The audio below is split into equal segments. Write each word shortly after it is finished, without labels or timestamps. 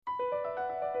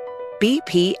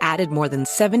BP added more than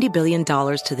 $70 billion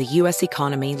to the U.S.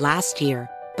 economy last year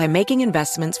by making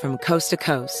investments from coast to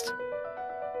coast.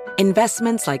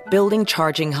 Investments like building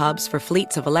charging hubs for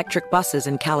fleets of electric buses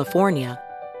in California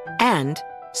and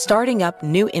starting up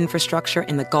new infrastructure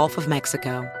in the Gulf of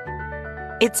Mexico.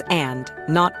 It's and,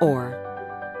 not or.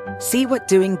 See what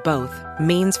doing both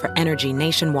means for energy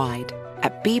nationwide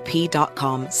at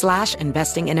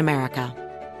bp.com/investing in America.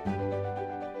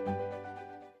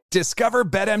 Discover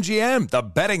BetMGM, the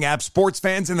betting app sports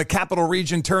fans in the capital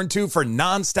region turn to for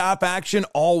nonstop action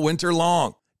all winter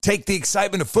long. Take the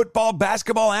excitement of football,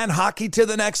 basketball, and hockey to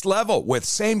the next level with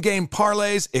same-game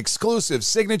parlays, exclusive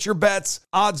signature bets,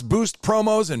 odds boost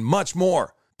promos, and much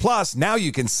more. Plus, now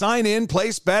you can sign in,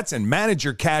 place bets, and manage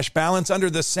your cash balance under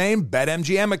the same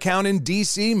BetMGM account in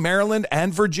D.C., Maryland,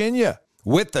 and Virginia.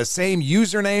 With the same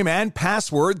username and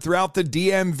password throughout the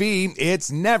DMV, it's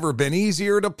never been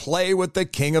easier to play with the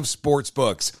king of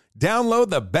sportsbooks. Download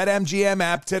the BetMGM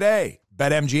app today.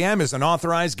 BetMGM is an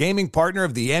authorized gaming partner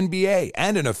of the NBA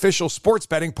and an official sports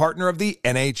betting partner of the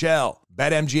NHL.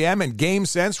 BetMGM and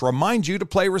GameSense remind you to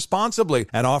play responsibly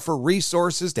and offer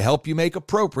resources to help you make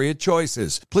appropriate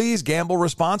choices. Please gamble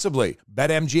responsibly.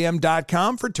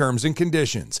 BetMGM.com for terms and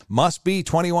conditions. Must be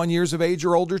 21 years of age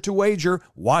or older to wager.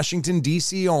 Washington,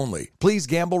 D.C. only. Please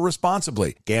gamble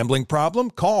responsibly. Gambling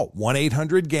problem? Call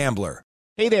 1-800-GAMBLER.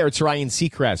 Hey there, it's Ryan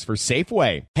Seacrest for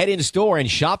Safeway. Head in store and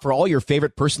shop for all your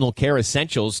favorite personal care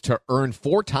essentials to earn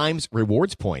 4 times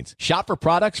rewards points. Shop for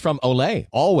products from Olay,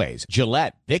 Always,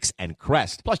 Gillette, Vicks, and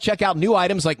Crest. Plus, check out new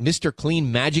items like Mr.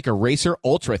 Clean Magic Eraser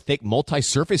Ultra Thick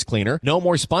Multi-Surface Cleaner. No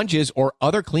more sponges or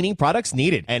other cleaning products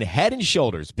needed. And Head &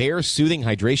 Shoulders Bare Soothing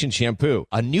Hydration Shampoo,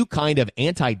 a new kind of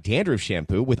anti-dandruff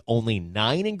shampoo with only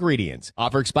 9 ingredients.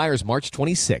 Offer expires March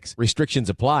 26. Restrictions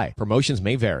apply. Promotions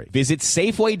may vary. Visit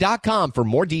Safeway.com for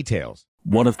more details.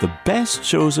 One of the best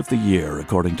shows of the year,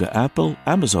 according to Apple,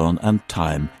 Amazon, and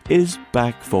Time, is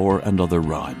back for another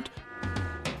round.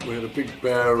 We had a big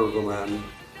bear of a man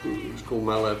who was called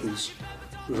Mal Evans,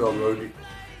 who was our roadie,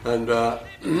 and I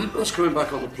was coming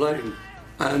back on the plane,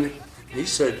 and he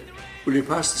said, "Will you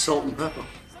pass the salt and pepper?"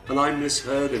 And I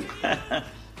misheard him. I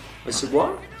said,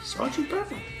 "What? Sergeant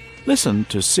Pepper?" Listen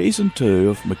to Season 2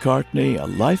 of McCartney, A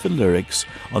Life in Lyrics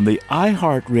on the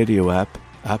iHeartRadio app,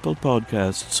 Apple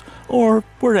Podcasts, or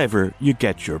wherever you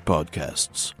get your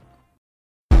podcasts.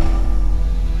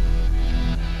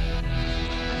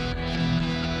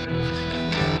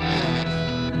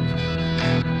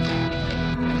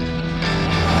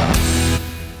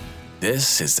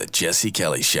 This is the Jesse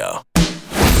Kelly Show.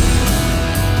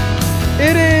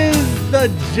 It is the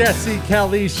Jesse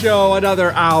Kelly Show,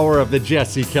 another hour of the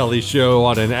Jesse Kelly Show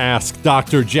on an Ask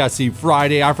Dr. Jesse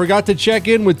Friday. I forgot to check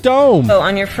in with Dome. So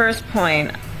on your first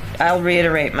point, I'll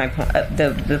reiterate my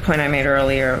the point I made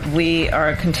earlier. We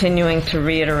are continuing to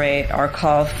reiterate our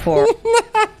call for...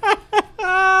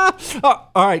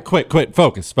 All right, quit,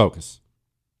 focus.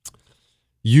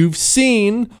 You've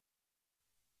seen,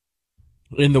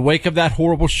 in the wake of that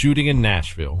horrible shooting in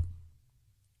Nashville,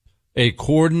 a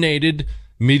coordinated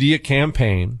media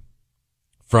campaign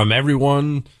from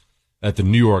everyone at the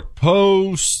New York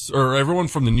Post, or everyone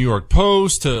from the New York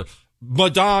Post to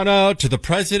Madonna to the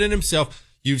president himself.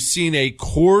 You've seen a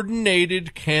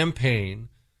coordinated campaign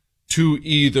to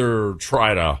either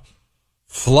try to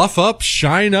fluff up,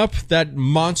 shine up that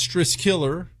monstrous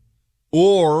killer,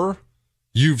 or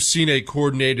you've seen a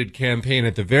coordinated campaign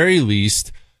at the very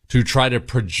least to try to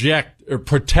project or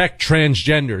protect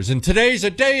transgenders. And today's a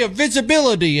day of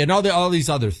visibility and all these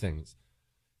other things.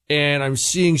 And I'm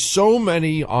seeing so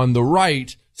many on the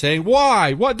right saying,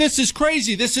 why? What? This is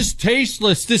crazy. This is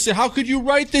tasteless. How could you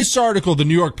write this article? The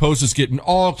New York Post is getting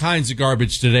all kinds of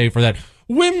garbage today for that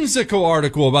whimsical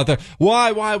article about that.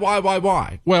 Why?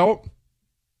 Well,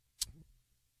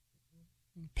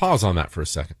 pause on that for a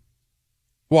second.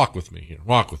 Walk with me here.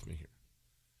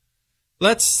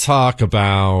 Let's talk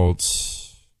about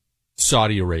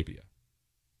Saudi Arabia.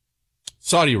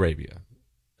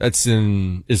 That's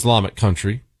an Islamic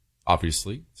country,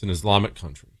 obviously. It's an Islamic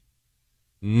country.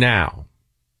 Now,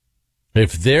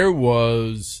 if there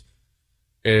was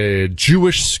a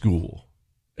Jewish school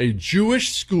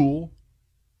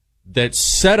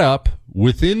that's set up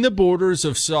within the borders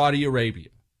of Saudi Arabia,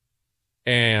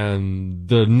 and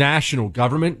the national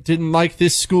government didn't like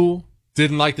this school,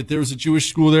 didn't like that there was a Jewish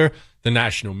school there, the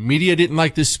national media didn't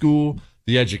like this school,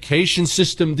 the education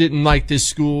system didn't like this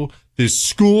school, this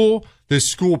school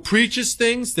preaches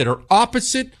things that are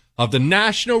opposite of the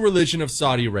national religion of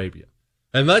Saudi Arabia.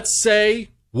 And let's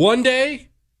say one day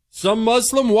some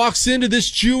Muslim walks into this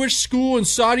Jewish school in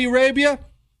Saudi Arabia,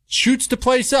 shoots the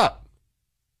place up.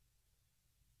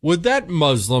 What would that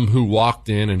Muslim who walked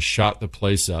in and shot the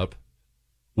place up,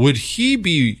 would he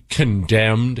be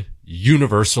condemned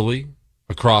universally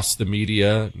across the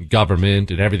media, and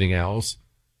government, and everything else?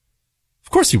 Of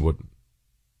course he wouldn't.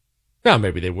 Now,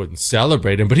 maybe they wouldn't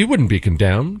celebrate him, but he wouldn't be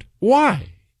condemned. Why?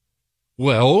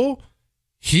 Well,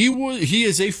 he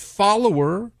is a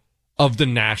follower of the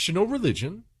national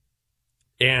religion,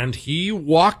 and he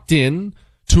walked in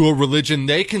to a religion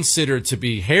they consider to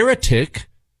be heretic,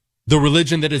 the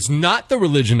religion that is not the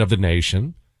religion of the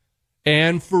nation,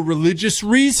 and for religious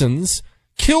reasons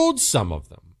killed some of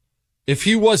them. If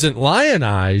he wasn't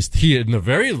lionized, he in the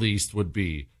very least would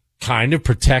be kind of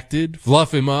protected,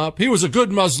 fluff him up. He was a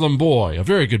good Muslim boy, a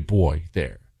very good boy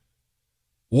there.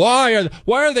 Why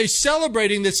are they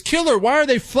celebrating this killer? Why are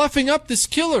they fluffing up this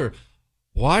killer?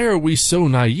 Why are we so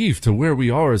naive to where we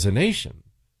are as a nation?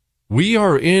 We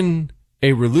are in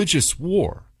a religious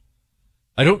war.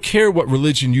 I don't care what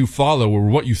religion you follow or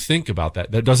what you think about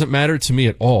that. That doesn't matter to me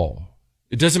at all.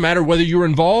 It doesn't matter whether you're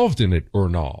involved in it or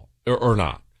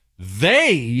not.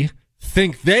 They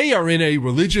think they are in a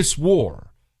religious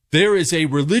war. There is a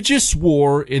religious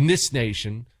war in this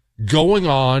nation going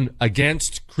on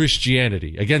against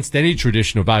Christianity, against any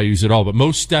traditional values at all, but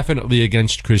most definitely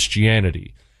against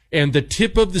Christianity. And the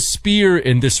tip of the spear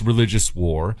in this religious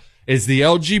war is the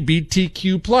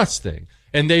LGBTQ plus thing.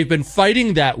 And they've been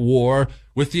fighting that war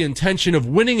with the intention of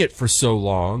winning it for so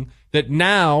long that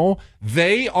now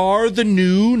they are the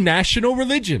new national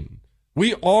religion.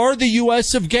 We are the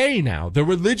U.S. of gay now. The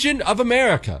religion of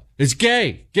America is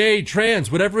gay,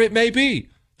 trans, whatever it may be.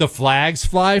 The flags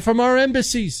fly from our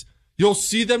embassies. You'll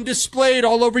see them displayed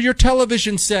all over your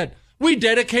television set. We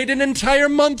dedicate an entire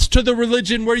month to the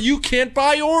religion where you can't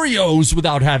buy Oreos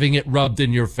without having it rubbed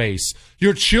in your face.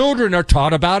 Your children are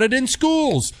taught about it in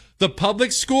schools. The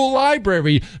public school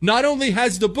library not only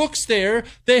has the books there,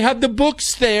 they have the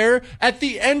books there at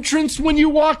the entrance when you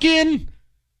walk in.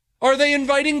 Are they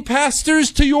inviting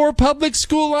pastors to your public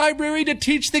school library to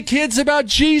teach the kids about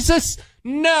Jesus?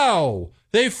 No.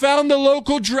 They found the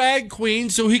local drag queen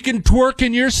so he can twerk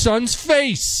in your son's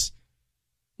face.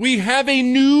 We have a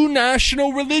new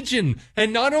national religion.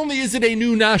 And not only is it a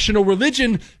new national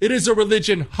religion, it is a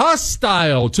religion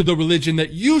hostile to the religion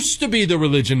that used to be the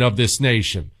religion of this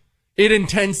nation. It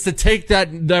intends to take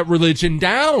that religion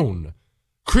down.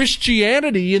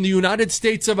 Christianity in the United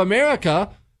States of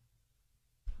America,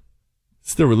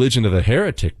 it's the religion of the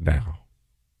heretic now.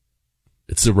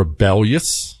 It's a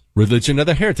rebellious religion of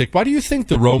the heretic. Why do you think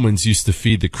the Romans used to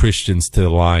feed the Christians to the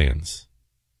lions?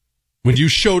 When you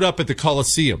showed up at the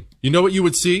Colosseum, you know what you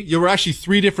would see? There were actually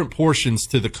 3 different portions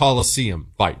to the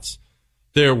Colosseum fights.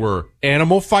 There were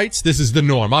animal fights. This is the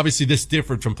norm. Obviously, this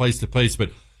differed from place to place,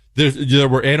 but there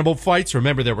were animal fights.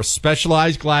 Remember, there were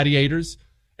specialized gladiators,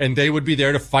 and they would be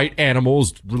there to fight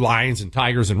animals, lions and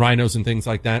tigers and rhinos and things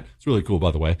like that. It's really cool,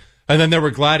 by the way. And then there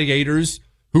were gladiators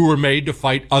who were made to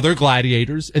fight other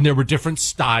gladiators, and there were different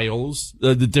styles,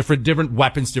 the different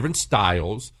weapons, different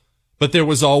styles. But there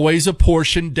was always a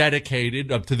portion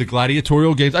dedicated up to the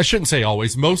gladiatorial games. I shouldn't say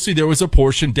always. Mostly there was a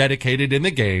portion dedicated in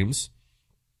the games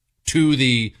to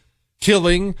the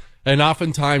killing and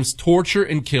oftentimes torture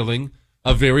and killing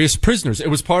of various prisoners. It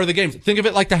was part of the games. Think of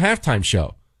it like the halftime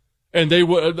show. And they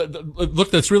would, look,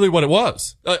 that's really what it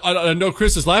was. I know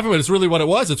Chris is laughing, but it's really what it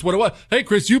was. It's what it was. Hey,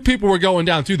 Chris, you people were going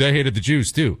down too. They hated the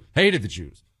Jews too. Hated the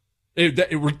Jews.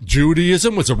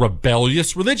 Judaism was a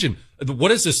rebellious religion.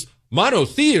 What is this?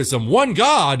 Monotheism, one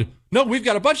God. No, we've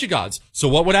got a bunch of gods. So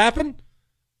what would happen?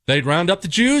 They'd round up the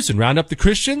Jews and round up the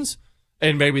Christians,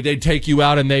 and maybe they'd take you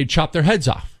out and they'd chop their heads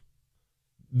off.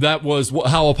 That was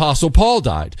how Apostle Paul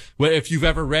died. Well, if you've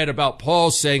ever read about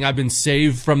Paul saying, I've been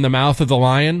saved from the mouth of the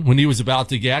lion when he was about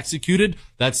to get executed,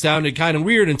 that sounded kind of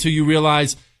weird until you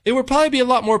realize it would probably be a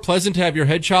lot more pleasant to have your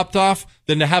head chopped off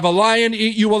than to have a lion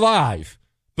eat you alive.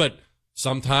 But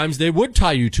sometimes they would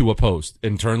tie you to a post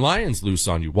and turn lions loose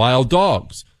on you, wild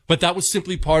dogs. But that was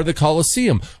simply part of the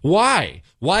Colosseum. Why?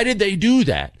 Why did they do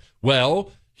that?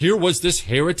 Well, here was this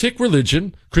heretic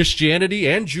religion, Christianity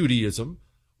and Judaism,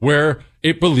 where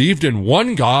it believed in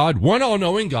one God, one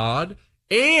all-knowing God,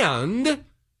 and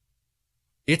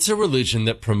it's a religion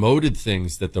that promoted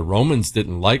things that the Romans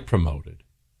didn't like promoted.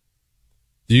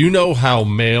 Do you know how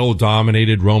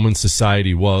male-dominated Roman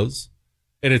society was?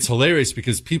 And it's hilarious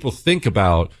because people think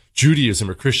about Judaism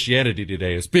or Christianity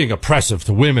today as being oppressive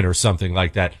to women or something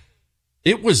like that.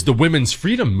 It was the women's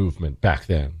freedom movement back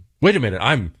then. Wait a minute,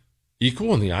 I'm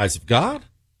equal in the eyes of God?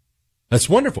 That's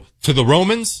wonderful. To the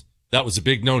Romans, that was a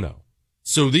big no-no.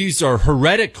 So these are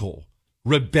heretical,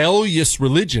 rebellious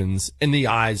religions in the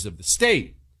eyes of the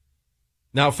state.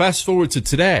 Now, fast forward to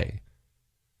today.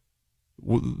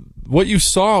 what you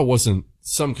saw wasn't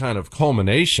some kind of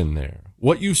culmination there.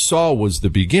 What you saw was the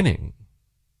beginning.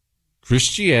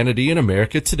 Christianity in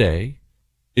America today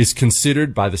is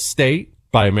considered by the state,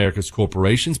 by America's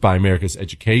corporations, by America's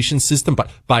education system,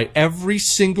 by every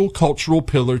single cultural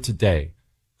pillar today.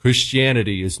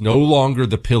 Christianity is no longer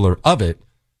the pillar of it.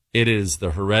 It is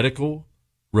the heretical,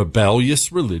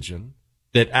 rebellious religion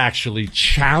that actually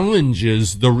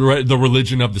challenges the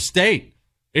religion of the state.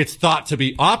 It's thought to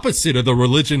be opposite of the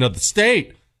religion of the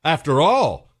state. After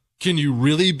all, can you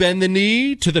really bend the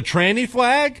knee to the tranny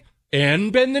flag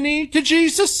and bend the knee to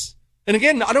Jesus? And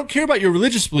again, I don't care about your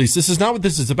religious beliefs. This is not what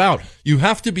this is about. You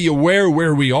have to be aware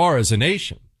where we are as a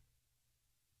nation.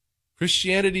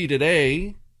 Christianity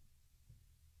today,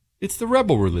 it's the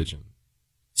rebel religion.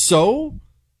 So,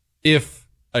 if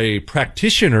a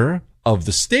practitioner of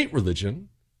the state religion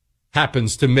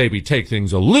happens to maybe take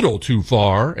things a little too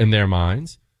far in their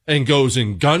minds and goes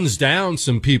and guns down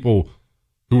some people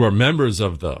who are members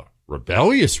of the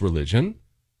rebellious religion,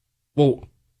 well,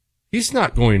 he's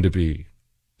not going to be,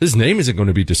 his name isn't going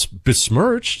to be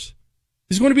besmirched.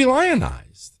 He's going to be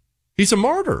lionized. He's a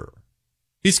martyr.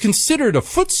 He's considered a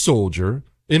foot soldier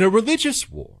in a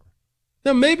religious war.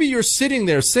 Now, maybe you're sitting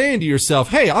there saying to yourself,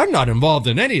 hey, I'm not involved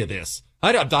in any of this.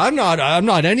 I'm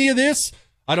not any of this.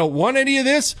 I don't want any of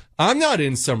this. I'm not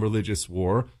in some religious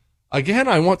war. Again,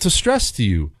 I want to stress to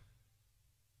you,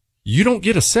 you don't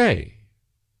get a say.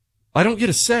 I don't get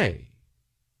a say.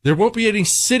 There won't be any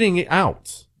sitting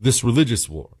out this religious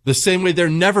war, the same way there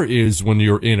never is when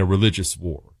you're in a religious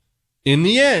war. In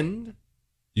the end,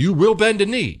 you will bend a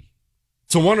knee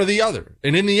to one or the other.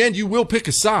 And in the end, you will pick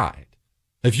a side.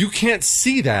 If you can't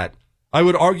see that, I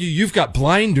would argue you've got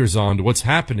blinders on to what's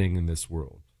happening in this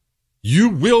world. You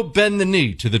will bend the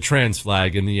knee to the trans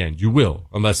flag in the end. You will,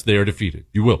 unless they are defeated.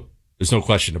 You will. There's no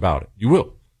question about it. You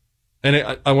will. And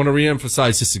I want to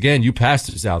reemphasize this again. You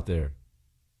pastors out there,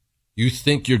 you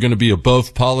think you're going to be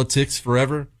above politics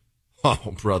forever?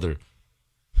 Oh, brother,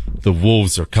 the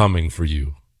wolves are coming for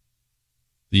you.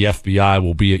 The FBI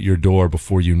will be at your door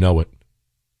before you know it.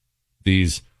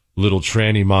 These little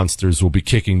tranny monsters will be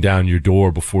kicking down your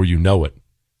door before you know it.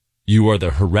 You are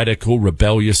the heretical,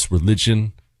 rebellious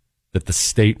religion that the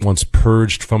state wants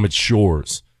purged from its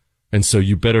shores. And so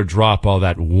you better drop all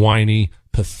that whiny,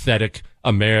 pathetic,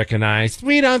 Americanized,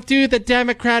 we don't do the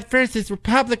Democrat versus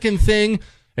Republican thing,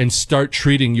 and start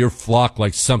treating your flock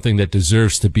like something that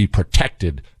deserves to be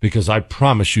protected, because I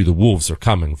promise you the wolves are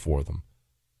coming for them.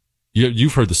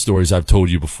 You've heard the stories I've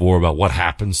told you before about what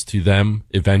happens to them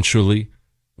eventually.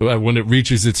 When it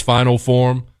reaches its final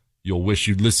form, you'll wish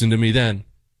you'd listened to me then.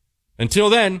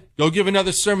 Until then, go give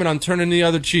another sermon on turning the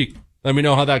other cheek. Let me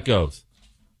know how that goes.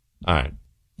 All right.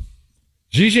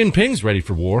 Xi Jinping's ready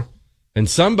for war, and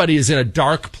somebody is in a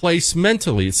dark place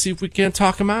mentally. Let's see if we can't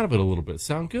talk him out of it a little bit.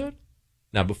 Sound good?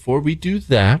 Now, before we do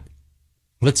that,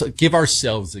 let's give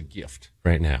ourselves a gift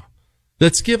right now.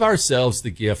 Let's give ourselves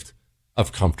the gift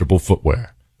of comfortable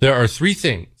footwear. There are three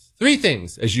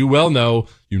things, as you well know,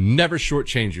 you never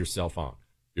shortchange yourself on.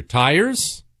 Your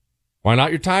tires. Why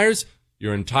not your tires?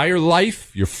 Your entire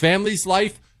life, your family's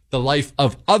life, the life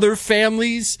of other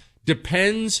families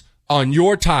depends on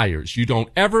your tires. You don't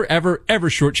ever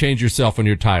shortchange yourself on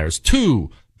your tires. 2,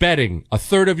 bedding. A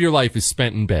third of your life is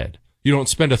spent in bed. You don't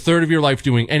spend a third of your life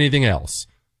doing anything else.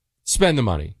 Spend the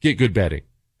money. Get good bedding.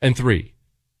 And 3,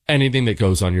 anything that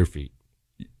goes on your feet.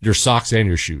 Your socks and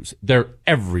your shoes. They're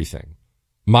everything.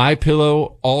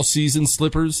 MyPillow all-season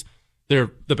slippers, they're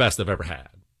the best I've ever had.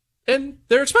 And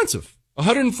they're expensive.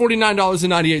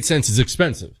 $149.98 is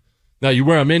expensive. Now, you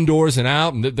wear them indoors and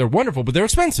out, and they're wonderful, but they're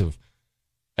expensive.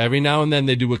 Every now and then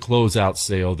they do a closeout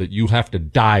sale that you have to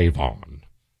dive on.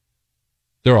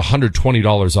 They're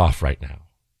 $120 off right now.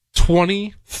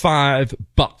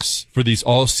 $25 for these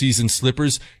all-season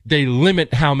slippers. They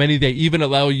limit how many they even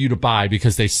allow you to buy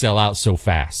because they sell out so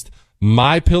fast.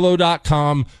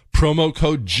 MyPillow.com, promo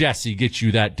code Jesse gets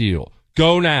you that deal.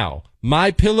 Go now.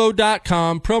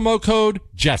 MyPillow.com, promo code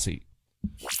Jesse.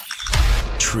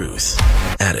 Truth,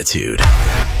 attitude,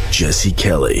 Jesse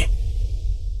Kelly.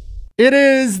 It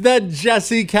is the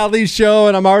Jesse Kelly Show,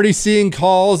 and I'm already seeing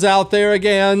calls out there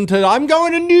again I'm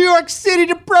going to New York City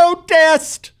to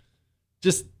protest.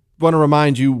 Just want to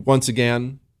remind you once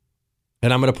again,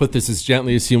 and I'm going to put this as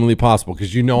gently as humanly possible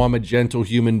because you know I'm a gentle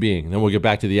human being. Then we'll get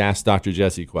back to the Ask Dr.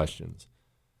 Jesse questions.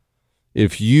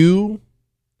 If you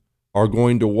are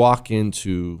going to walk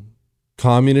into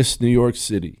communist New York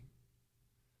City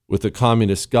with a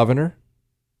communist governor,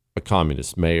 a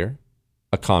communist mayor,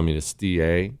 a communist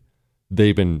DA,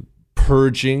 they've been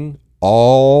purging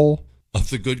all of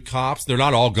the good cops. They're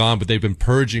not all gone, but they've been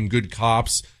purging good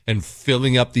cops and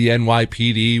filling up the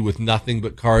NYPD with nothing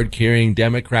but card-carrying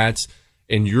Democrats.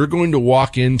 And you're going to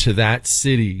walk into that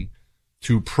city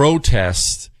to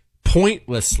protest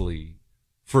pointlessly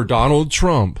for Donald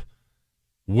Trump.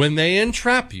 When they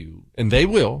entrap you, and they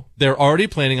will, they're already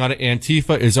planning on it.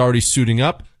 Antifa is already suiting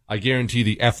up. I guarantee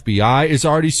the FBI is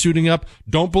already suiting up.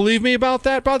 Don't believe me about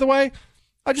that, by the way?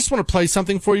 I just want to play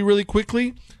something for you really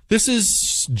quickly. This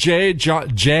is Jay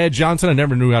Johnson. I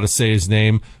never knew how to say his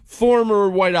name. Former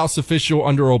White House official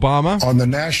under Obama. On the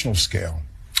national scale,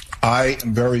 I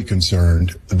am very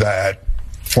concerned that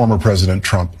former President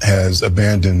Trump has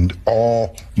abandoned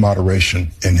all moderation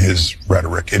in his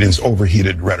rhetoric. It is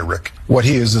overheated rhetoric. What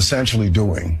he is essentially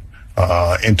doing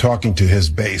in talking to his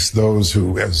base, those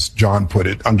who, as John put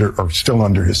it, are still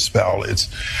under his spell,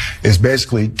 is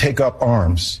basically take up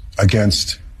arms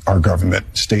against our government,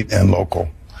 state and local.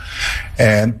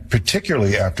 And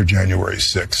particularly after January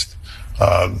 6th,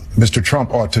 Mr.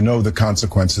 Trump ought to know the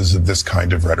consequences of this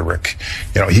kind of rhetoric.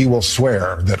 You know, he will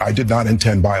swear that I did not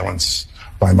intend violence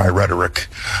by my rhetoric,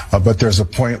 but there's a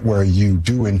point where you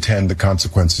do intend the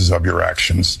consequences of your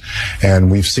actions.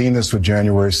 And we've seen this with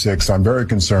January 6th. I'm very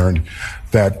concerned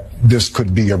that this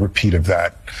could be a repeat of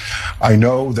that. I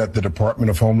know that the Department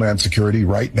of Homeland Security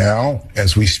right now,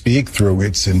 as we speak, through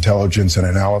its Intelligence and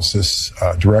Analysis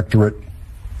Directorate,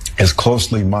 is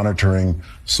closely monitoring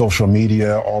social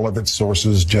media, all of its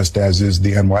sources, just as is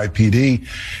the NYPD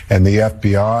and the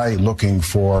FBI, looking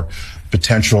for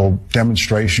potential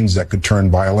demonstrations that could turn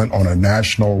violent on a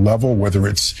national level, whether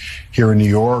it's here in New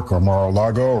York or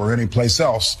Mar-a-Lago or any place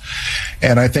else.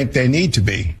 And I think they need to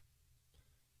be.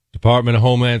 Department of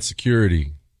Homeland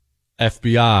Security,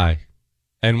 FBI,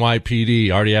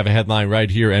 NYPD. Already have a headline right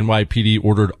here. NYPD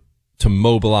ordered to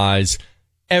mobilize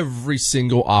every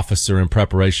single officer in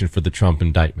preparation for the Trump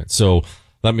indictment. So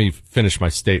let me finish my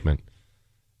statement.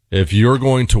 If you're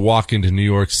going to walk into New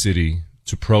York City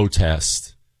to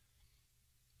protest,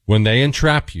 when they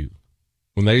entrap you,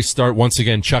 when they start once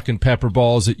again chucking pepper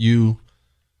balls at you,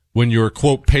 when your,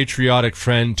 quote, patriotic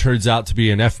friend turns out to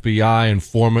be an FBI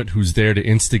informant who's there to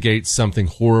instigate something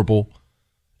horrible,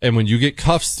 and when you get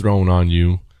cuffs thrown on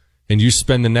you and you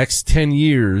spend the next 10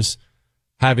 years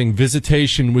having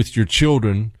visitation with your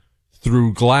children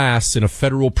through glass in a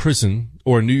federal prison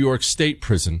or a New York State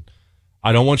prison,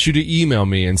 I don't want you to email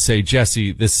me and say,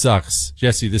 Jesse, this sucks.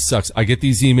 Jesse, this sucks. I get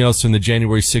these emails from the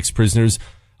January 6th prisoners.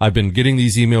 I've been getting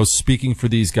these emails speaking for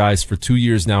these guys for 2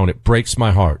 years now, and it breaks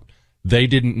my heart. They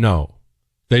didn't know.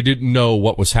 They didn't know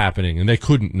what was happening, and they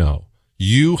couldn't know.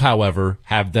 You, however,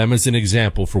 have them as an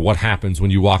example for what happens when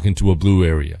you walk into a blue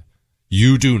area.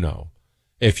 You do know.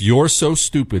 If you're so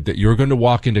stupid that you're going to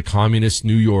walk into communist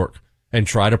New York and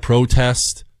try to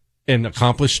protest and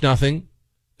accomplish nothing,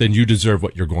 then you deserve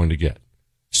what you're going to get.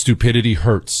 Stupidity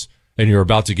hurts, and you're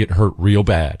about to get hurt real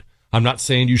bad. I'm not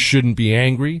saying you shouldn't be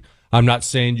angry. I'm not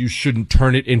saying you shouldn't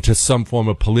turn it into some form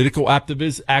of political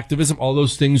activism. All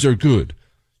those things are good.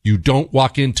 You don't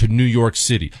walk into New York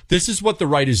City. This is what the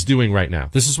right is doing right now.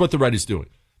 This is what the right is doing.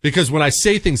 Because when I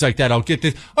say things like that, I'll get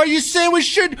this. Are you saying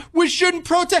we shouldn't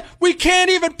protest? We can't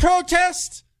even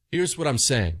protest? Here's what I'm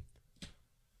saying.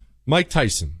 Mike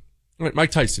Tyson. All right,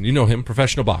 Mike Tyson, you know him,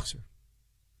 professional boxer.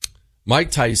 Mike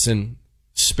Tyson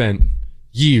spent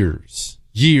years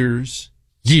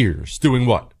doing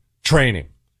what? Training.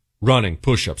 Running,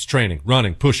 push-ups, training,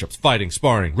 running, push-ups, fighting,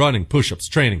 sparring, running, push-ups,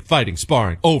 training, fighting,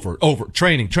 sparring, over,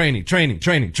 training,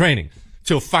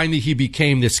 till finally he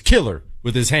became this killer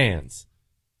with his hands.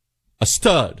 A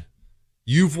stud.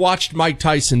 You've watched Mike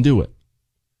Tyson do it.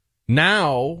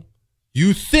 Now,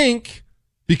 you think,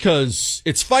 because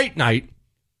it's fight night,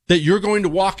 that you're going to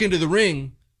walk into the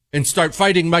ring and start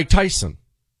fighting Mike Tyson.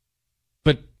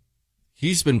 But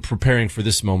he's been preparing for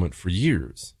this moment for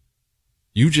years.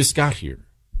 You just got here.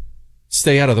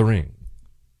 Stay out of the ring.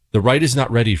 The right is not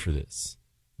ready for this.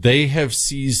 They have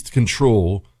seized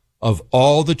control of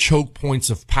all the choke points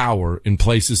of power in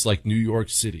places like New York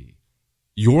City.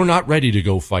 You're not ready to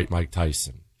go fight Mike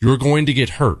Tyson. You're going to get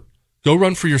hurt. Go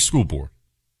run for your school board.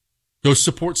 Go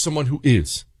support someone who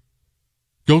is.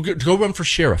 Go run for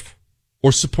sheriff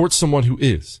or support someone who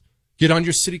is. Get on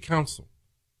your city council.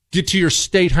 Get to your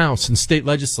state house and state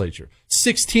legislature.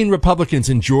 16 Republicans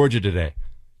in Georgia today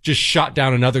just shot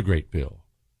down another great bill.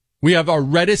 We have our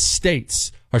reddest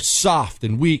states are soft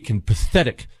and weak and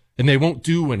pathetic, and they won't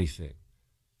do anything.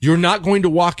 You're not going to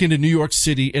walk into New York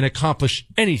City and accomplish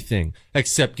anything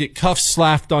except get cuffs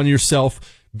slapped on yourself,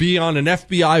 be on an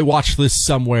FBI watch list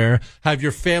somewhere, have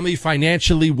your family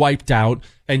financially wiped out,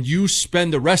 and you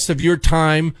spend the rest of your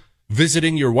time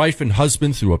visiting your wife and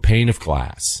husband through a pane of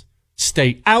glass.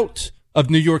 Stay out of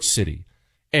New York City.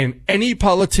 And any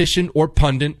politician or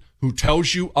pundit who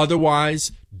tells you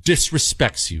otherwise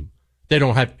disrespects you. They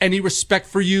don't have any respect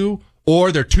for you,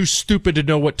 or they're too stupid to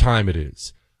know what time it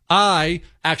is. I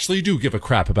actually do give a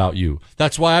crap about you.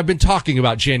 That's why I've been talking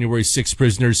about January 6th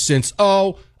prisoners since,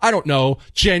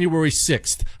 January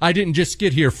 6th. I didn't just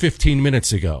get here 15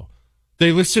 minutes ago.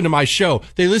 They listen to my show.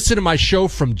 They listen to my show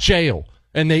from jail,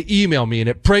 and they email me, and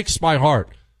it breaks my heart.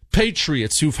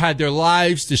 Patriots who've had their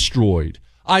lives destroyed.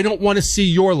 I don't want to see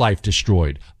your life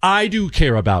destroyed. I do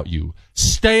care about you.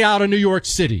 Stay out of New York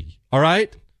City, all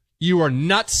right? You are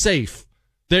not safe.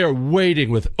 They are waiting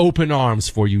with open arms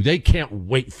for you. They can't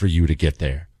wait for you to get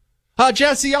there.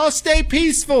 Jesse, I'll stay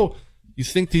peaceful. You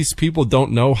think these people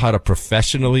don't know how to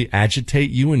professionally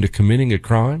agitate you into committing a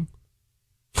crime?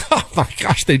 Oh, my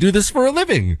gosh, they do this for a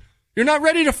living. You're not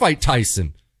ready to fight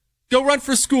Tyson. Go run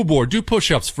for school board. Do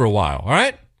push-ups for a while, all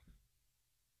right?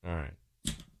 All right.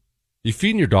 You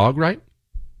feeding your dog right?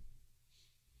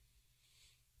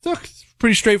 Look,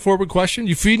 pretty straightforward question.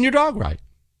 You feeding your dog right?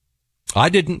 I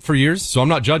didn't for years, so I'm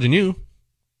not judging you.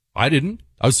 I didn't.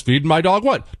 I was feeding my dog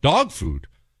what? Dog food.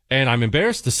 And I'm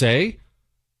embarrassed to say,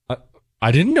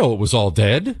 I didn't know it was all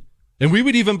dead. And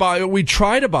we'd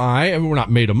try to buy, and we're not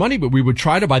made of money, but we would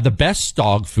try to buy the best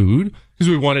dog food because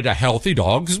we wanted a healthy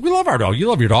dog because we love our dog. You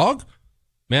love your dog?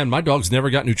 Man, my dog's never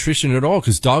got nutrition at all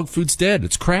because dog food's dead.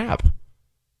 It's crap.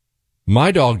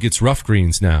 My dog gets Rough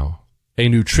Greens now. A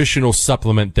nutritional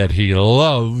supplement that he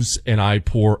loves, and I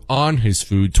pour on his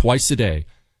food twice a day.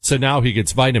 So now he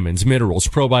gets vitamins, minerals,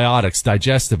 probiotics,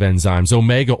 digestive enzymes,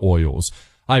 omega oils.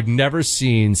 I've never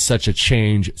seen such a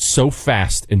change so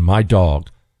fast in my dog.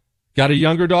 Got a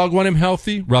younger dog, want him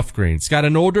healthy? Rough Greens. Got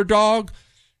an older dog?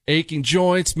 Aching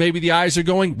joints, maybe the eyes are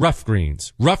going? Rough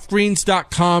Greens.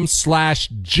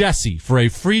 Roughgreens.com/Jesse for a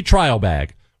free trial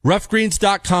bag.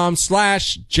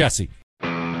 Roughgreens.com/Jesse.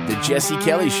 The Jesse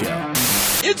Kelly Show.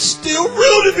 It's still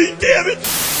real to me, damn it!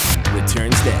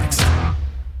 Returns next.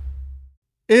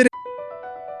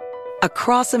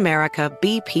 Across America,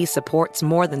 BP supports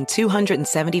more than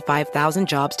 275,000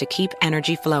 jobs to keep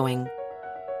energy flowing.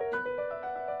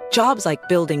 Jobs like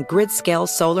building grid-scale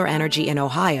solar energy in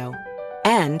Ohio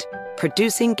and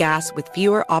producing gas with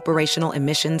fewer operational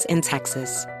emissions in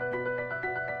Texas.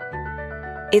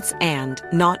 It's and,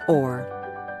 not or.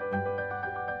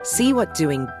 See what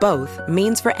doing both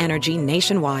means for energy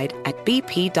nationwide at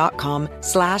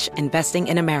bp.com/investing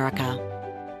in America.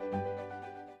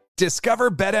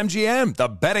 Discover BetMGM, the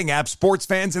betting app sports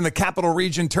fans in the capital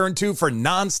region turn to for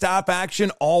nonstop action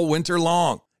all winter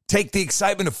long. Take the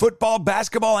excitement of football,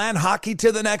 basketball, and hockey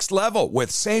to the next level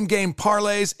with same-game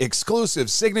parlays,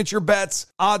 exclusive signature bets,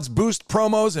 odds boost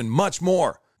promos, and much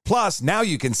more. Plus, now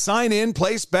you can sign in,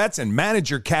 place bets, and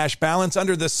manage your cash balance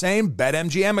under the same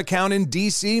BetMGM account in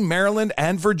D.C., Maryland,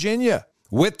 and Virginia.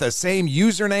 With the same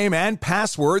username and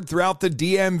password throughout the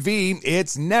DMV,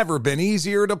 it's never been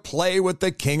easier to play with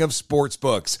the king of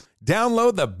sportsbooks.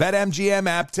 Download the BetMGM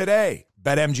app today.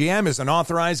 BetMGM is an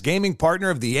authorized gaming partner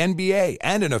of the NBA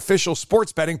and an official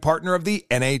sports betting partner of the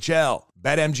NHL.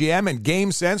 BetMGM and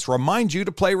GameSense remind you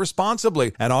to play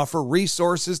responsibly and offer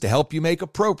resources to help you make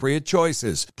appropriate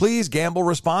choices. Please gamble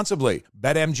responsibly.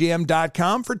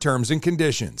 BetMGM.com for terms and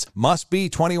conditions. Must be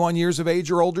 21 years of age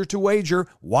or older to wager.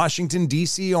 Washington,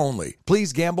 D.C. only.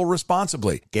 Please gamble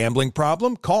responsibly. Gambling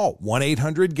problem? Call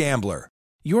 1-800-GAMBLER.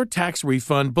 Your tax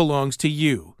refund belongs to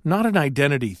you, not an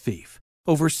identity thief.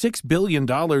 Over $6 billion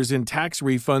in tax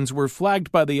refunds were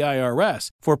flagged by the IRS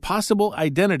for possible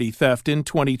identity theft in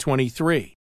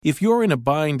 2023. If you're in a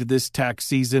bind this tax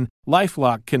season,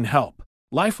 LifeLock can help.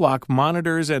 LifeLock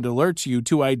monitors and alerts you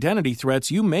to identity threats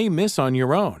you may miss on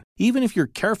your own, even if you're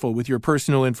careful with your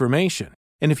personal information.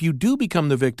 And if you do become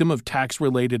the victim of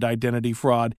tax-related identity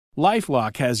fraud,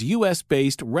 LifeLock has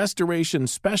U.S.-based restoration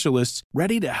specialists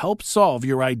ready to help solve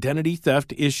your identity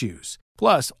theft issues.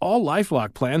 Plus, all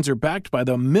LifeLock plans are backed by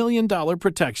the $1 Million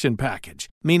Protection Package,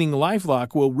 meaning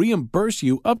LifeLock will reimburse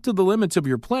you up to the limits of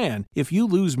your plan if you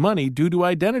lose money due to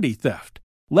identity theft.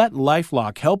 Let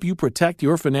LifeLock help you protect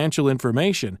your financial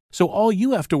information, so all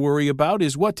you have to worry about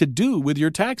is what to do with your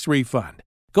tax refund.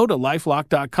 Go to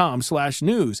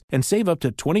LifeLock.com/news and save up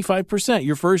to 25%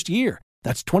 your first year.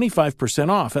 That's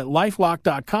 25% off at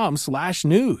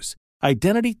LifeLock.com/news.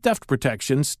 Identity theft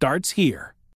protection starts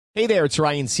here. Hey there, it's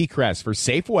Ryan Seacrest for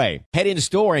Safeway. Head in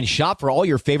store and shop for all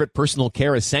your favorite personal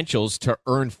care essentials to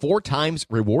earn 4 times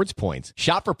rewards points.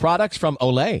 Shop for products from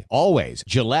Olay, Always,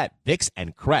 Gillette, Vicks,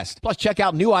 and Crest. Plus, check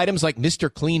out new items like Mr.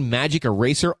 Clean Magic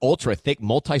Eraser Ultra Thick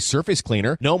Multi-Surface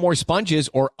Cleaner. No more sponges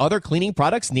or other cleaning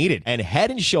products needed. And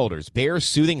Head & Shoulders Bare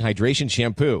Soothing Hydration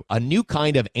Shampoo, a new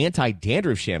kind of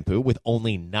anti-dandruff shampoo with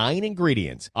only 9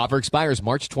 ingredients. Offer expires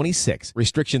March 26.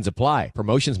 Restrictions apply.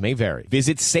 Promotions may vary.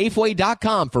 Visit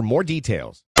Safeway.com for more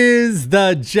details. Is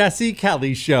the Jesse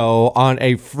Kelly Show on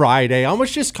a Friday. I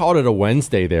almost just called it a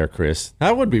Wednesday there, Chris.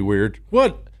 That would be weird.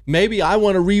 What? Maybe I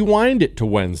want to rewind it to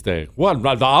Wednesday. What?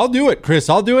 I'll do it, Chris.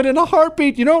 I'll do it in a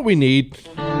heartbeat. You know what we need?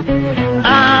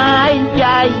 Ay,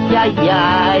 ay, ay,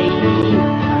 ay.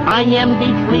 I am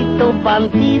the Frito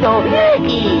Bandido.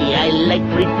 I like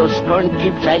Fritos corn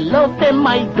chips. I love them,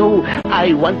 I do.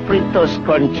 I want Fritos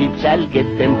corn chips. I'll get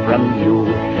them from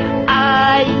you.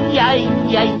 Ay, ay,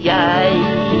 ay,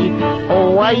 ay.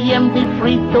 Oh, I am the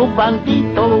Frito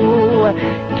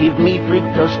Bandito. Give me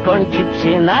Fritos corn chips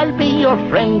and I'll be your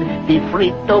friend. The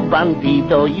Frito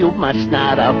Bandido, you must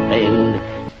not offend.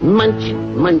 Munch,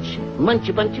 munch, munch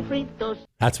a bunch of Fritos.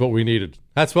 That's what we needed.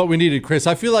 That's what we needed, Chris.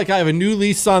 I feel like I have a new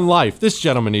lease on life. This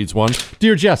gentleman needs one.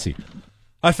 Dear Jesse,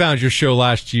 I found your show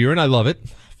last year and I love it.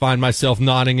 Find myself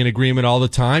nodding in agreement all the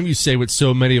time. You say what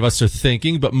so many of us are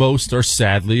thinking, but most are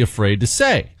sadly afraid to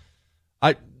say.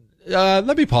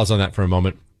 Let me pause on that for a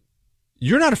moment.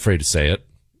 You're not afraid to say it.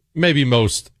 Maybe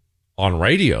most on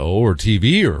radio or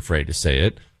TV are afraid to say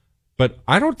it, but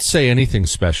I don't say anything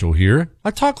special here. I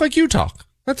talk like you talk.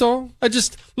 That's all.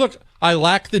 I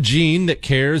lack the gene that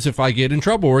cares if I get in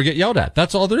trouble or get yelled at.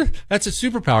 That's all there is. That's a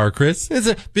superpower, Chris.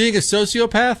 Being a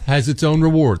sociopath has its own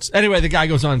rewards. Anyway, the guy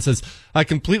goes on and says, I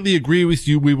completely agree with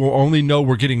you. We will only know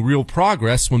we're getting real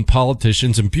progress when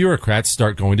politicians and bureaucrats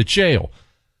start going to jail.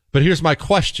 But here's my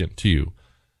question to you.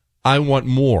 I want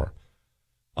more.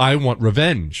 I want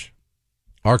revenge.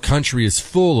 Our country is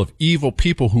full of evil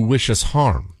people who wish us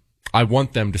harm. I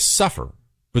want them to suffer.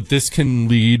 But this can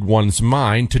lead one's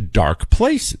mind to dark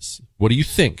places. What do you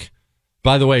think?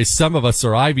 By the way, some of us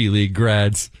are Ivy League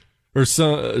grads, or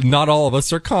not all of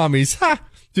us are commies. Ha!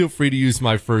 Feel free to use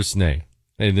my first name.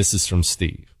 And this is from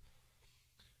Steve.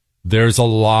 There's a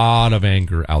lot of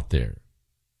anger out there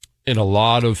and a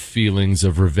lot of feelings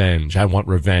of revenge. I want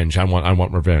revenge. I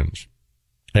want revenge.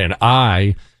 And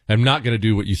I am not going to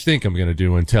do what you think I'm going to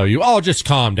do and tell you, oh, just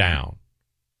calm down.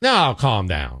 No, calm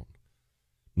down.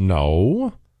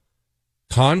 No.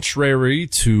 Contrary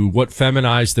to what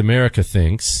feminized America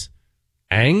thinks,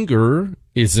 anger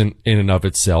isn't in and of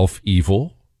itself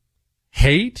evil.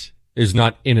 Hate is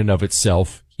not in and of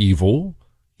itself evil.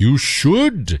 You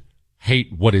should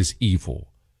hate what is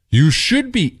evil. You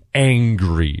should be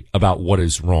angry about what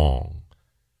is wrong.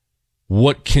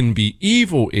 What can be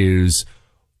evil is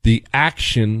the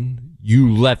action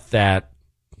you let that,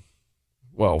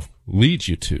 lead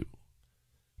you to.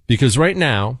 Because right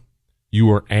now, you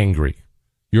are angry.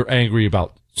 You're angry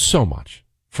about so much,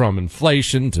 from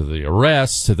inflation to the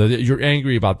arrests to you're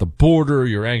angry about the border.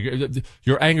 You're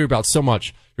angry about so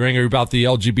much. You're angry about the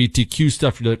LGBTQ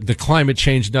stuff, the climate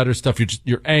change and other stuff.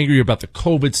 You're angry about the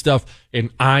COVID stuff. And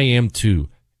I am too.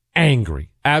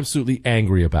 Angry. Absolutely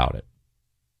angry about it.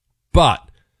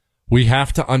 But we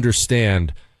have to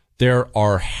understand there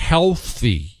are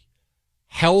healthy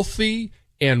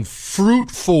and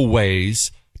fruitful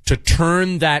ways to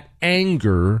turn that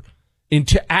anger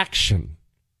into action.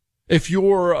 If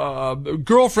your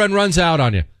girlfriend runs out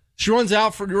on you, she runs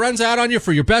out on you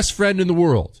for your best friend in the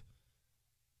world,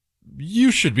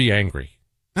 you should be angry.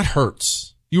 That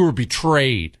hurts. You were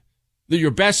betrayed.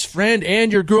 Your best friend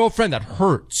and your girlfriend, that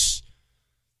hurts.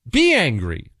 Be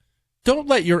angry. Don't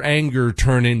let your anger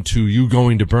turn into you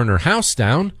going to burn her house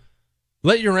down.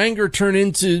 Let your anger turn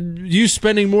into you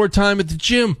spending more time at the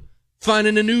gym,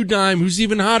 finding a new dime who's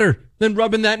even hotter, then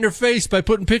rubbing that in her face by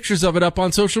putting pictures of it up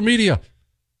on social media.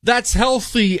 That's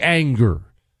healthy anger.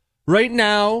 Right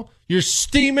now, you're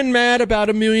steaming mad about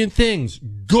a million things.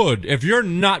 Good. If you're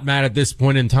not mad at this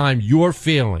point in time, you're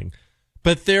failing.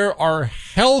 But there are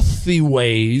healthy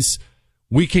ways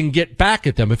we can get back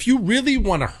at them. If you really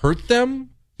want to hurt them,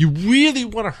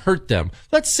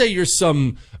 let's say you're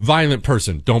some violent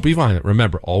person. Don't be violent.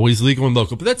 Remember, always legal and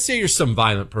local. But let's say you're some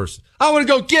violent person. I want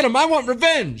to go get him. I want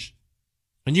revenge.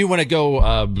 And you want to go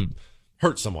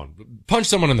hurt someone, punch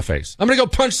someone in the face. I'm going to go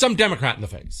punch some Democrat in the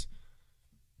face.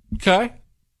 Okay?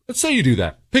 Let's say you do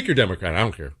that. Pick your Democrat. I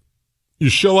don't care. You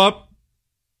show up,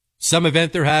 some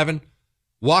event they're having,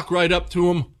 walk right up to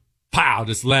them, pow,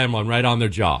 just slam one right on their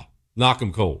jaw. Knock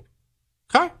them cold.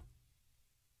 Okay?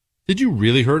 Did you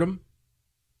really hurt him?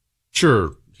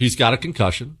 Sure, He's got a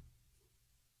concussion.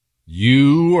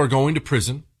 You are going to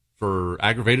prison for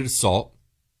aggravated assault.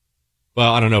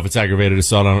 Well, I don't know if it's aggravated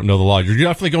assault. I don't know the law. You're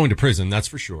definitely going to prison. That's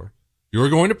for sure.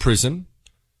 You're going to prison.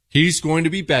 He's going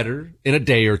to be better in a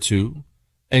day or two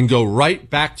and go right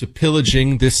back to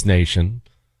pillaging this nation.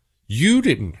 You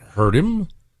didn't hurt him.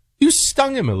 You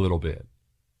stung him a little bit.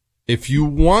 If you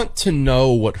want to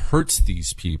know what hurts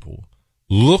these people,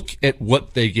 look at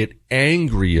what they get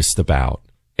angriest about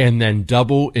and then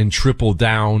double and triple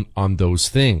down on those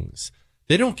things.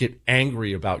 They don't get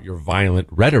angry about your violent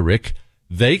rhetoric.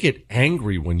 They get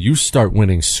angry when you start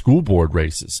winning school board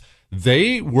races.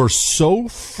 They were so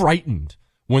frightened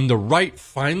when the right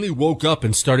finally woke up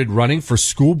and started running for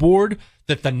school board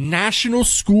that the National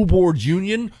School Board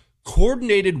Union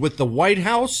coordinated with the White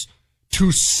House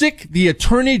to sic the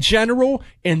Attorney General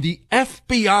and the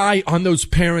FBI on those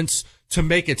parents to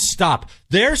make it stop.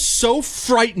 They're so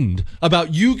frightened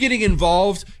about you getting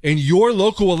involved in your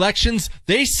local elections,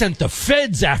 they sent the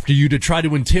feds after you to try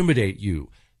to intimidate you.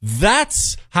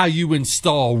 That's how you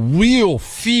install real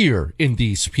fear in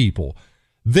these people.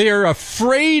 They're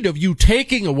afraid of you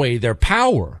taking away their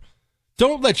power.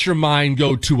 Don't let your mind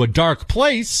go to a dark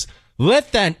place.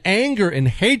 Let that anger and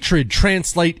hatred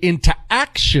translate into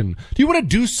action. Do you want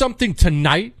to do something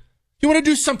tonight? You want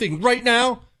to do something right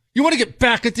now? You want to get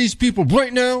back at these people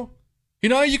right now? You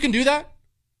know how you can do that?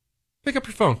 Pick up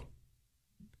your phone.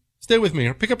 Stay with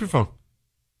me. Pick up your phone.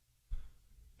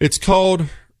 It's called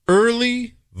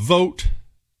Early Vote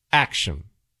Action.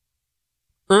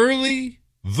 Early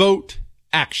Vote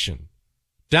Action.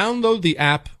 Download the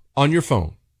app on your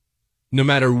phone. No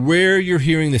matter where you're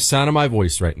hearing the sound of my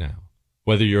voice right now,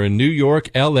 whether you're in New York,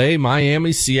 LA,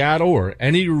 Miami, Seattle, or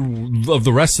any of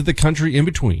the rest of the country in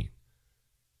between,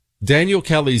 Daniel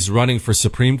Kelly's running for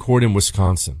Supreme Court in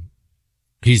Wisconsin.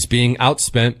 He's being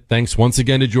outspent, thanks once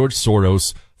again to George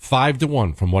Soros,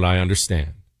 5-1 from what I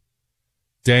understand.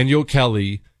 Daniel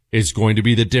Kelly is going to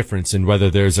be the difference in whether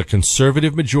there's a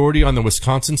conservative majority on the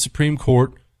Wisconsin Supreme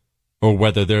Court or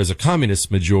whether there's a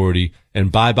communist majority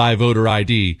and bye-bye voter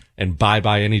ID and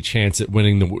bye-bye any chance at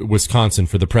winning the Wisconsin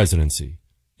for the presidency.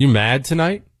 You mad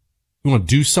tonight? You want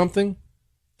to do something?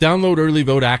 Download Early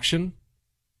Vote Action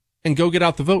and go get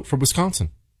out the vote for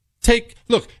Wisconsin.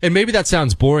 Look, and maybe that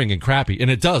sounds boring and crappy, and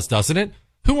it does, doesn't it?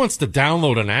 Who wants to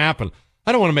download an app and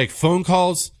I don't want to make phone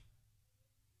calls?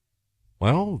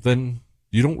 Well, then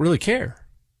you don't really care.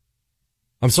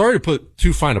 I'm sorry to put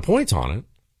too fine a point on it.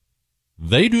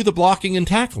 They do the blocking and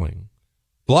tackling.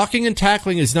 Blocking and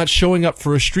tackling is not showing up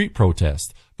for a street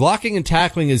protest. Blocking and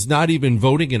tackling is not even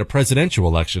voting in a presidential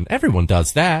election. Everyone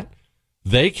does that.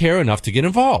 They care enough to get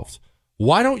involved.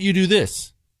 Why don't you do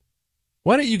this?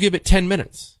 Why don't you give it 10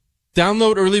 minutes?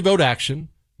 Download Early Vote Action,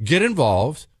 get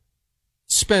involved,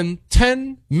 spend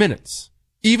 10 minutes.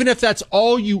 Even if that's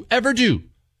all you ever do,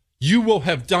 you will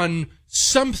have done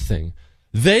something.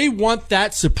 They want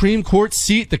that Supreme Court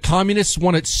seat. The communists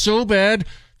want it so bad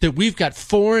that we've got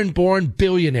foreign-born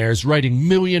billionaires writing $1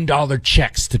 million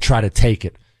checks to try to take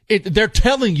it. They're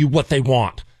telling you what they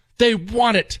want. They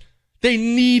want it. They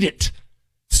need it.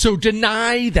 So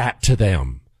deny that to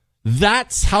them.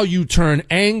 That's how you turn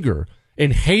anger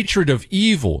and hatred of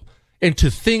evil into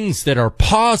things that are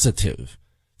positive.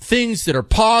 Things that are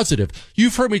positive.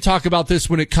 You've heard me talk about this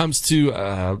when it comes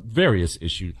to various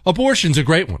issues. Abortion's a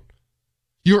great one.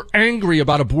 You're angry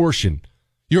about abortion.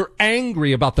 You're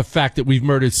angry about the fact that we've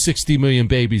murdered 60 million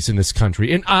babies in this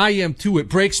country. And I am too. It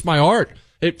breaks my heart.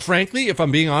 Frankly, if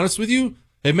I'm being honest with you,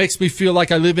 it makes me feel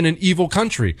like I live in an evil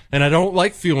country. And I don't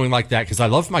like feeling like that because I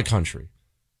love my country.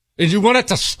 And you want it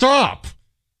to stop.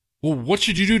 Well, what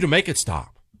should you do to make it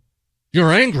stop?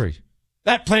 You're angry.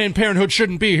 That Planned Parenthood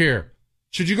shouldn't be here.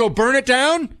 Should you go burn it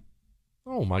down?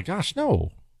 Oh my gosh,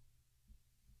 no.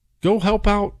 Go help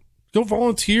out. Go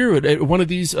volunteer at one of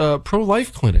these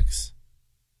pro-life clinics.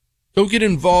 Go get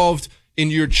involved in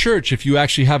your church if you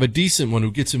actually have a decent one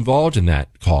who gets involved in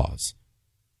that cause.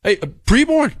 Hey,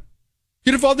 preborn.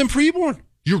 Get involved in preborn.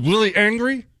 You're really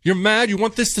angry? You're mad? You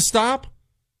want this to stop?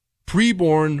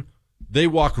 Preborn, they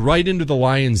walk right into the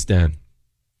lion's den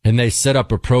and they set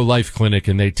up a pro-life clinic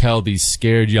and they tell these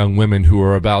scared young women who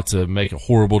are about to make a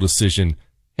horrible decision,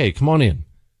 hey, come on in.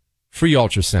 Free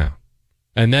ultrasound.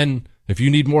 And then if you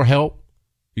need more help,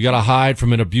 you got to hide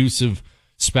from an abusive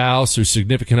spouse or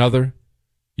significant other.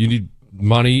 You need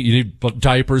money. You need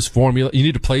diapers, formula. You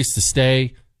need a place to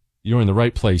stay. You're in the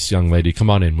right place, young lady. Come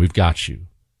on in. We've got you.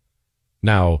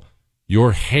 Now,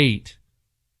 your hate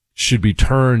should be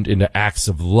turned into acts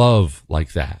of love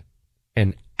like that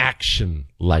and action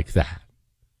like that.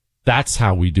 That's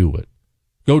how we do it.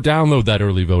 Go download that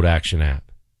Early Vote Action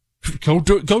app. Go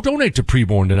donate to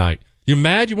Preborn tonight. You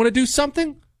mad? You want to do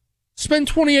something? Spend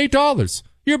 $28.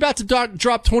 You're about to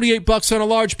drop $28 on a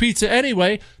large pizza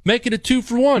anyway. Make it a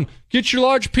 2-for-1. Get your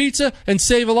large pizza and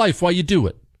save a life while you do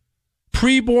it.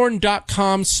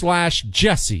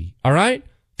 Preborn.com/Jesse. All right?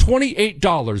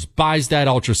 $28 buys that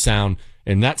ultrasound,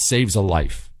 and that saves a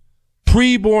life.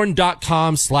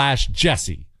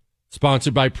 Preborn.com/Jesse.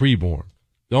 Sponsored by Preborn.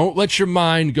 Don't let your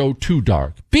mind go too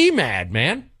dark. Be mad,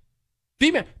 man.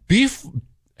 Be mad.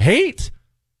 Hate.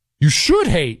 You should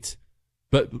hate.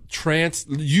 But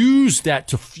use that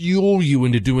to fuel you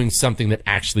into doing something that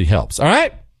actually helps. All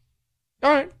right?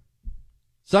 All right.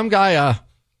 Some guy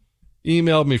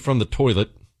emailed me from the toilet,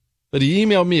 but he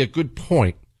emailed me a good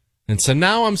point. And so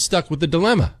now I'm stuck with the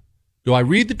dilemma. Do I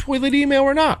read the toilet email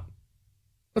or not?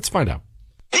 Let's find out.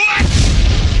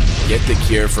 Get the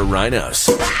cure for rhinos.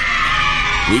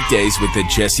 Weekdays with the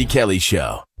Jesse Kelly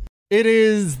Show. It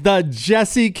is the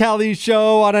Jesse Kelly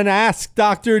Show on an Ask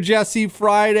Dr. Jesse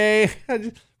Friday.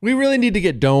 We really need to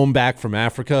get Dome back from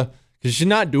Africa because she's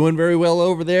not doing very well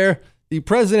over there. The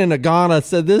president of Ghana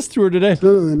said this to her today.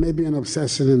 No, there may be an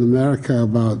obsession in America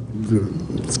about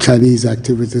the Chinese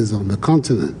activities on the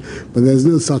continent, but there's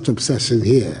no such obsession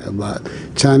here. About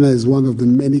China is one of the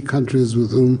many countries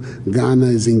with whom Ghana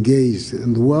is engaged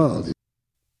in the world.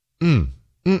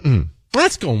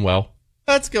 That's going well.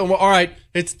 That's going well. All right,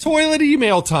 it's toilet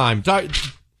email time. Dr.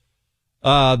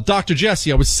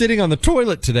 Jesse, I was sitting on the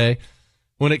toilet today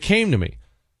when it came to me.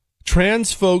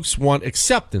 Trans folks want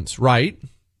acceptance, right?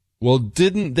 Well,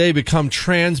 didn't they become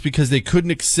trans because they couldn't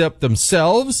accept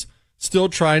themselves? Still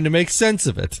trying to make sense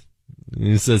of it.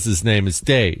 He says his name is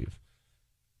Dave.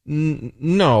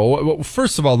 No. Well,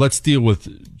 first of all, let's deal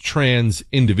with trans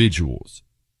individuals.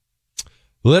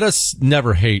 Let us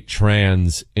never hate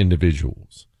trans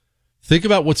individuals. Think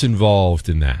about what's involved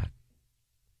in that.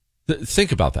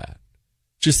 Think about that.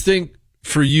 Just think,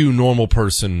 for you, normal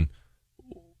person,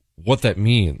 what that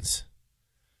means.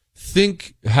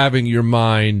 Think having your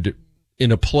mind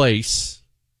in a place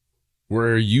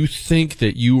where you think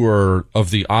that you are of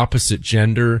the opposite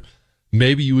gender.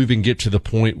 Maybe you even get to the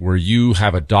point where you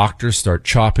have a doctor start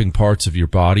chopping parts of your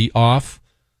body off.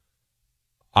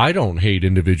 I don't hate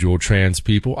individual trans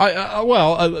people.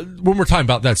 When we're talking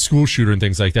about that school shooter and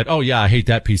things like that, oh yeah, I hate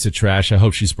that piece of trash. I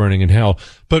hope she's burning in hell.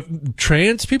 But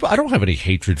trans people, I don't have any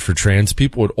hatred for trans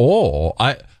people at all.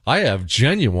 I have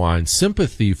genuine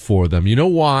sympathy for them. You know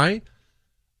why?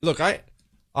 Look, I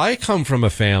come from a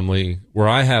family where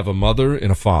I have a mother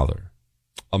and a father.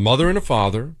 A mother and a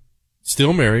father,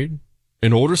 still married,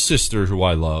 an older sister who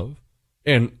I love.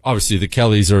 And obviously the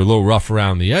Kellys are a little rough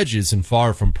around the edges and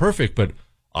far from perfect, but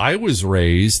I was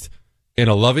raised in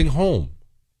a loving home.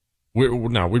 We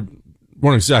weren't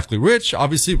exactly rich.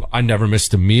 Obviously, I never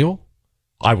missed a meal.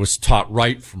 I was taught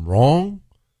right from wrong.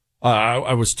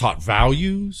 I was taught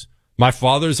values. My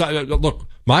father's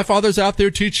out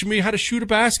there teaching me how to shoot a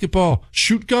basketball,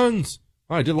 shoot guns.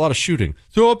 I did a lot of shooting.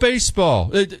 Throw a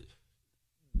baseball.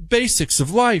 Basics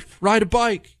of life. Ride a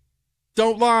bike.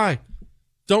 Don't lie.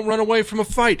 Don't run away from a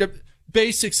fight.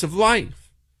 Basics of life.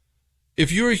 If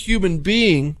you're a human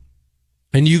being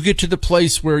and you get to the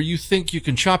place where you think you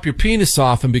can chop your penis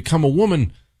off and become a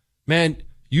woman, man,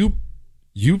 you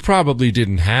probably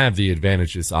didn't have the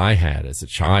advantages I had as a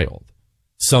child.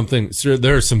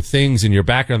 There are some things in your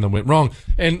background that went wrong.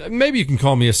 And maybe you can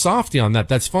call me a softie on that.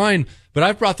 That's fine. But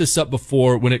I've brought this up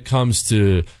before when it comes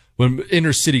to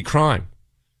inner city crime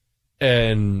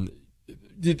and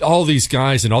all these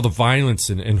guys and all the violence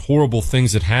and horrible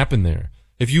things that happen there.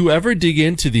 If you ever dig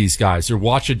into these guys or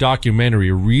watch a documentary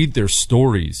or read their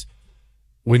stories,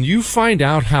 when you find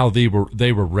out how they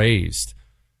were raised,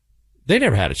 they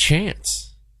never had a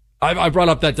chance. I brought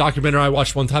up that documentary I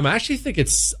watched one time. I actually think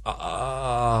it's,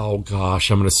 I'm going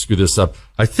to screw this up.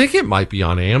 I think it might be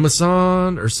on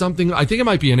Amazon or something. I think it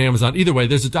might be on Amazon. Either way,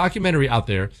 there's a documentary out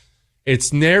there.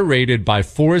 It's narrated by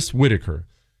Forrest Whitaker.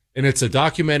 And it's a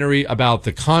documentary about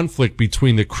the conflict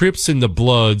between the Crips and the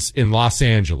Bloods in Los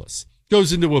Angeles.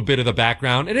 Goes into a bit of the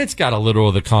background, and it's got a little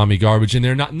of the commie garbage in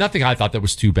there. Nothing I thought that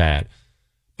was too bad.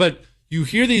 But you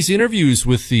hear these interviews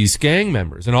with these gang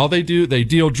members, and all they do, they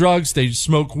deal drugs, they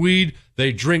smoke weed,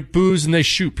 they drink booze, and they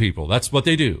shoot people. That's what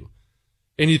they do.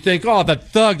 And you think, oh, that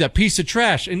thug, that piece of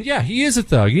trash. And yeah, he is a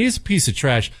thug. He is a piece of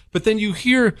trash. But then you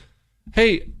hear,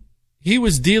 hey, he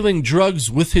was dealing drugs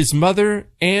with his mother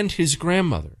and his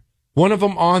grandmother. One of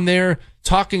them on there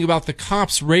talking about the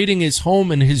cops raiding his home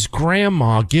and his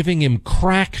grandma giving him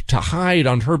crack to hide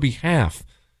on her behalf.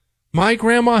 My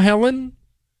grandma Helen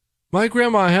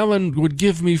would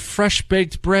give me fresh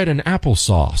baked bread and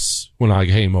applesauce when I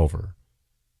came over.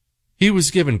 He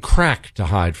was given crack to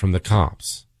hide from the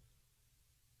cops.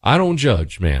 I don't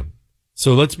judge, man.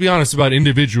 So let's be honest about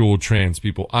individual trans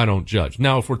people. I don't judge.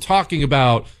 Now, if we're talking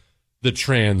about the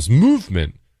trans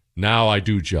movement, now I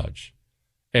do judge.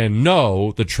 And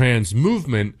no, the trans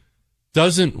movement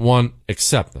doesn't want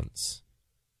acceptance.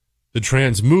 The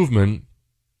trans movement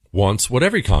wants what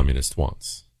every communist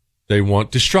wants. They want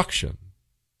destruction.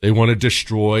 They want to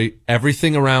destroy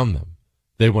everything around them.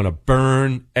 They want to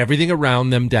burn everything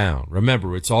around them down.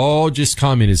 Remember, it's all just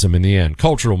communism in the end,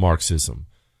 cultural Marxism.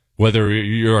 Whether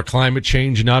you're a climate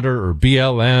change nutter or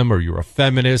BLM or you're a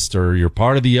feminist or you're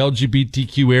part of the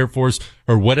LGBTQ Air Force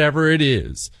or whatever it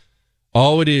is,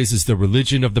 all it is the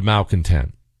religion of the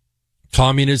malcontent.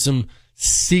 Communism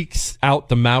seeks out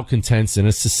the malcontents in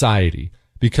a society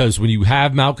because when you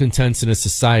have malcontents in a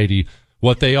society,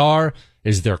 what they are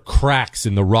is they're cracks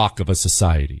in the rock of a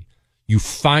society. You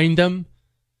find them,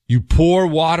 you pour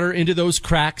water into those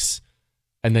cracks,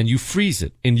 and then you freeze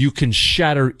it. And you can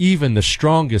shatter even the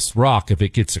strongest rock if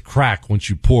it gets a crack once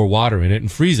you pour water in it and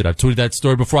freeze it. I've told you that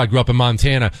story before. I grew up in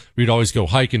Montana. We'd always go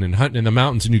hiking and hunting in the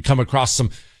mountains, and you'd come across some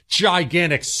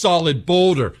gigantic solid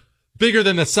boulder, bigger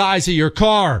than the size of your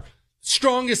car,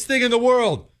 strongest thing in the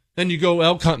world. Then you go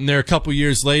elk hunting there a couple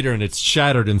years later, and it's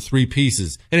shattered in 3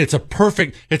 pieces. And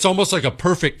it's almost like a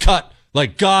perfect cut,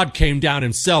 like God came down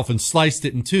himself and sliced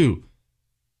it in 2.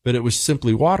 But it was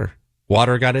simply water.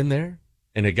 Water got in there,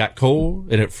 and it got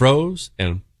cold, and it froze,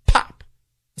 and pop.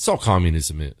 That's all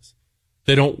communism is.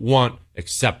 They don't want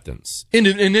acceptance. An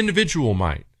individual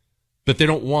might, but they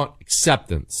don't want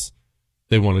acceptance.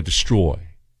 They want to destroy.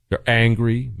 They're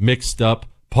angry, mixed up,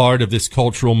 part of this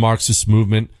cultural Marxist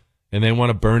movement, and they want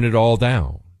to burn it all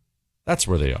down. That's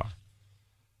where they are.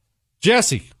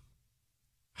 Jesse,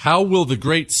 how will the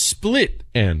great split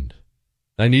end?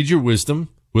 I need your wisdom.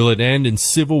 Will it end in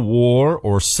civil war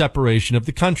or separation of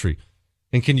the country?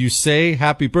 And can you say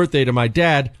happy birthday to my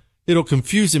dad? It'll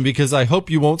confuse him because I hope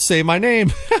you won't say my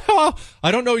name. I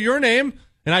don't know your name,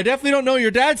 and I definitely don't know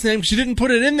your dad's name because you didn't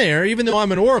put it in there. Even though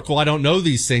I'm an oracle, I don't know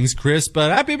these things, Chris.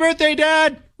 But happy birthday,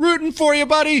 Dad. Rooting for you,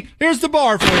 buddy. Here's the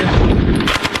bar for you.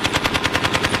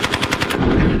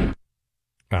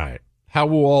 All right. How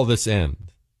will all this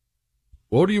end?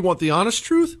 Well, do you want the honest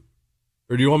truth,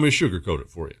 or do you want me to sugarcoat it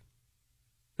for you?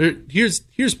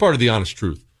 Here's part of the honest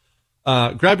truth.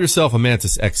 Grab yourself a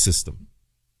Mantis X system,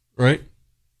 right?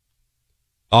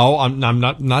 Oh, I'm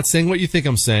not saying what you think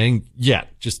I'm saying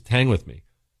yet. Just hang with me.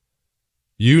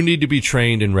 You need to be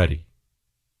trained and ready.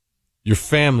 Your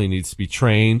family needs to be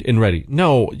trained and ready.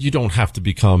 No, you don't have to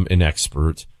become an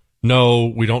expert. No,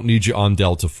 we don't need you on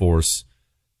Delta Force.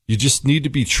 You just need to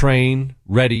be trained,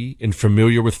 ready, and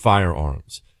familiar with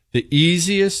firearms. The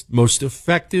easiest, most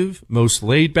effective, most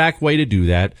laid-back way to do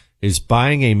that is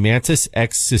buying a Mantis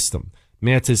X system.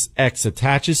 Mantis X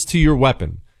attaches to your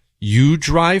weapon. You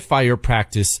dry fire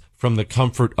practice from the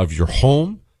comfort of your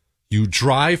home. You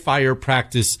dry fire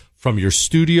practice from your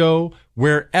studio,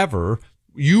 wherever.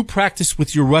 You practice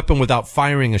with your weapon without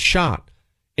firing a shot.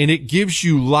 And it gives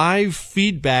you live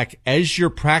feedback as you're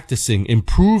practicing,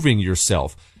 improving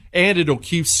yourself. And it'll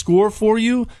keep score for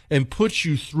you and put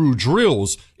you through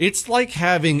drills. It's like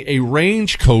having a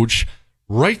range coach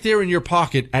right there in your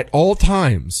pocket at all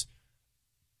times.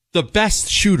 The best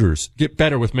shooters get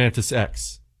better with Mantis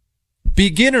X.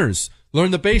 Beginners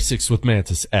learn the basics with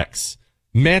Mantis X.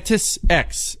 Mantis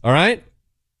X, all right?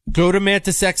 Go to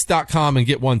MantisX.com and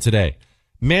get one today.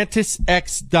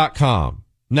 MantisX.com.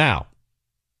 Now,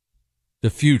 the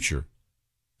future,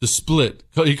 the split.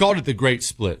 He called it the Great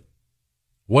Split.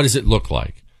 What does it look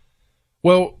like?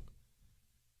 Well,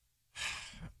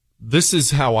 this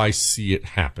is how I see it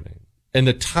happening. And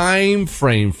the time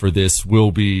frame for this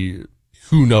will be,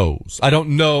 who knows? I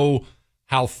don't know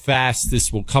how fast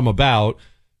this will come about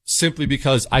simply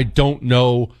because I don't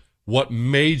know what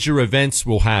major events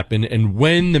will happen and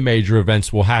when the major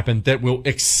events will happen that will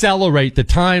accelerate the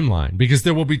timeline, because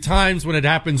there will be times when it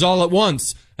happens all at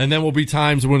once and then will be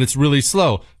times when it's really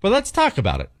slow. But let's talk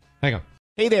about it. Hang on.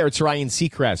 Hey there, it's Ryan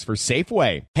Seacrest for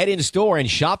Safeway. Head in store and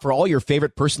shop for all your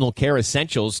favorite personal care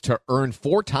essentials to earn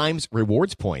 4 times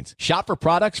rewards points. Shop for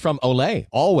products from Olay,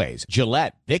 Always,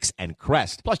 Gillette, Vicks, and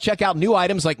Crest. Plus, check out new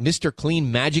items like Mr. Clean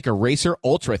Magic Eraser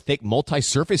Ultra Thick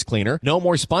Multi-Surface Cleaner. No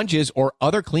more sponges or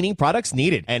other cleaning products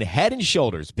needed. And Head &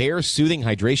 Shoulders Bare Soothing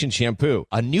Hydration Shampoo,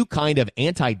 a new kind of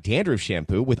anti-dandruff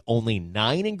shampoo with only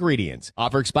 9 ingredients.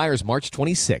 Offer expires March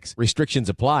 26. Restrictions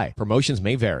apply. Promotions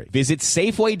may vary. Visit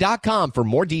Safeway.com for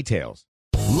more details.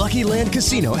 Lucky Land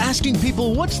Casino, asking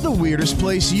people, what's the weirdest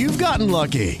place you've gotten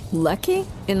lucky? Lucky?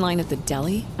 In line at the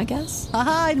deli, I guess?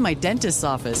 Aha, in my dentist's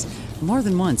office. More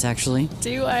than once, actually.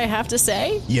 Do I have to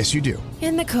say? Yes, you do.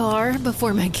 In the car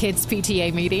before my kids'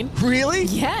 PTA meeting. Really?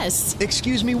 Yes.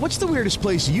 Excuse me, what's the weirdest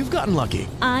place you've gotten lucky?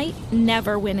 I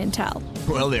never win and tell.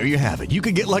 Well, there you have it. You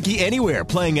can get lucky anywhere,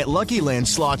 playing at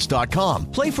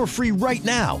LuckyLandSlots.com. Play for free right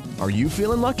now. Are you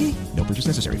feeling lucky? No purchase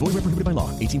necessary. Void where prohibited by law.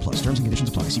 18+. Terms and conditions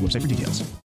apply. See website for details.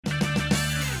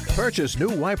 Purchase new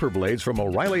wiper blades from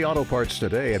O'Reilly Auto Parts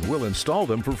today and we'll install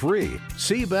them for free.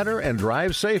 See better and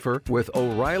drive safer with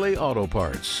O'Reilly Auto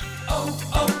Parts.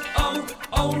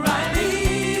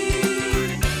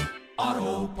 O'Reilly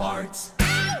Auto Parts.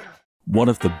 One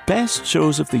of the best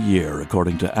shows of the year,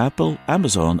 according to Apple,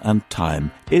 Amazon and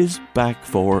Time, is back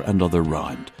for another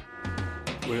round.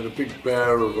 We had a big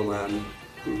bear of a man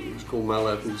who was called Mal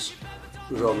Evans,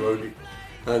 who was our roadie.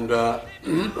 And I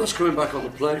was coming back on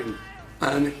the plane,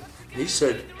 and he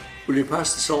said, "Will you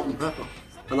pass the salt and pepper?"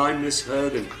 And I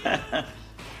misheard him.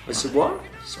 I said, "What?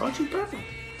 Sergeant Pepper?"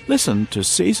 Listen to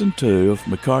Season 2 of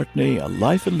McCartney, A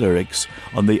Life in Lyrics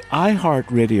on the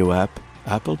iHeartRadio app,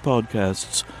 Apple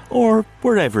Podcasts, or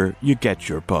wherever you get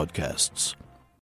your podcasts.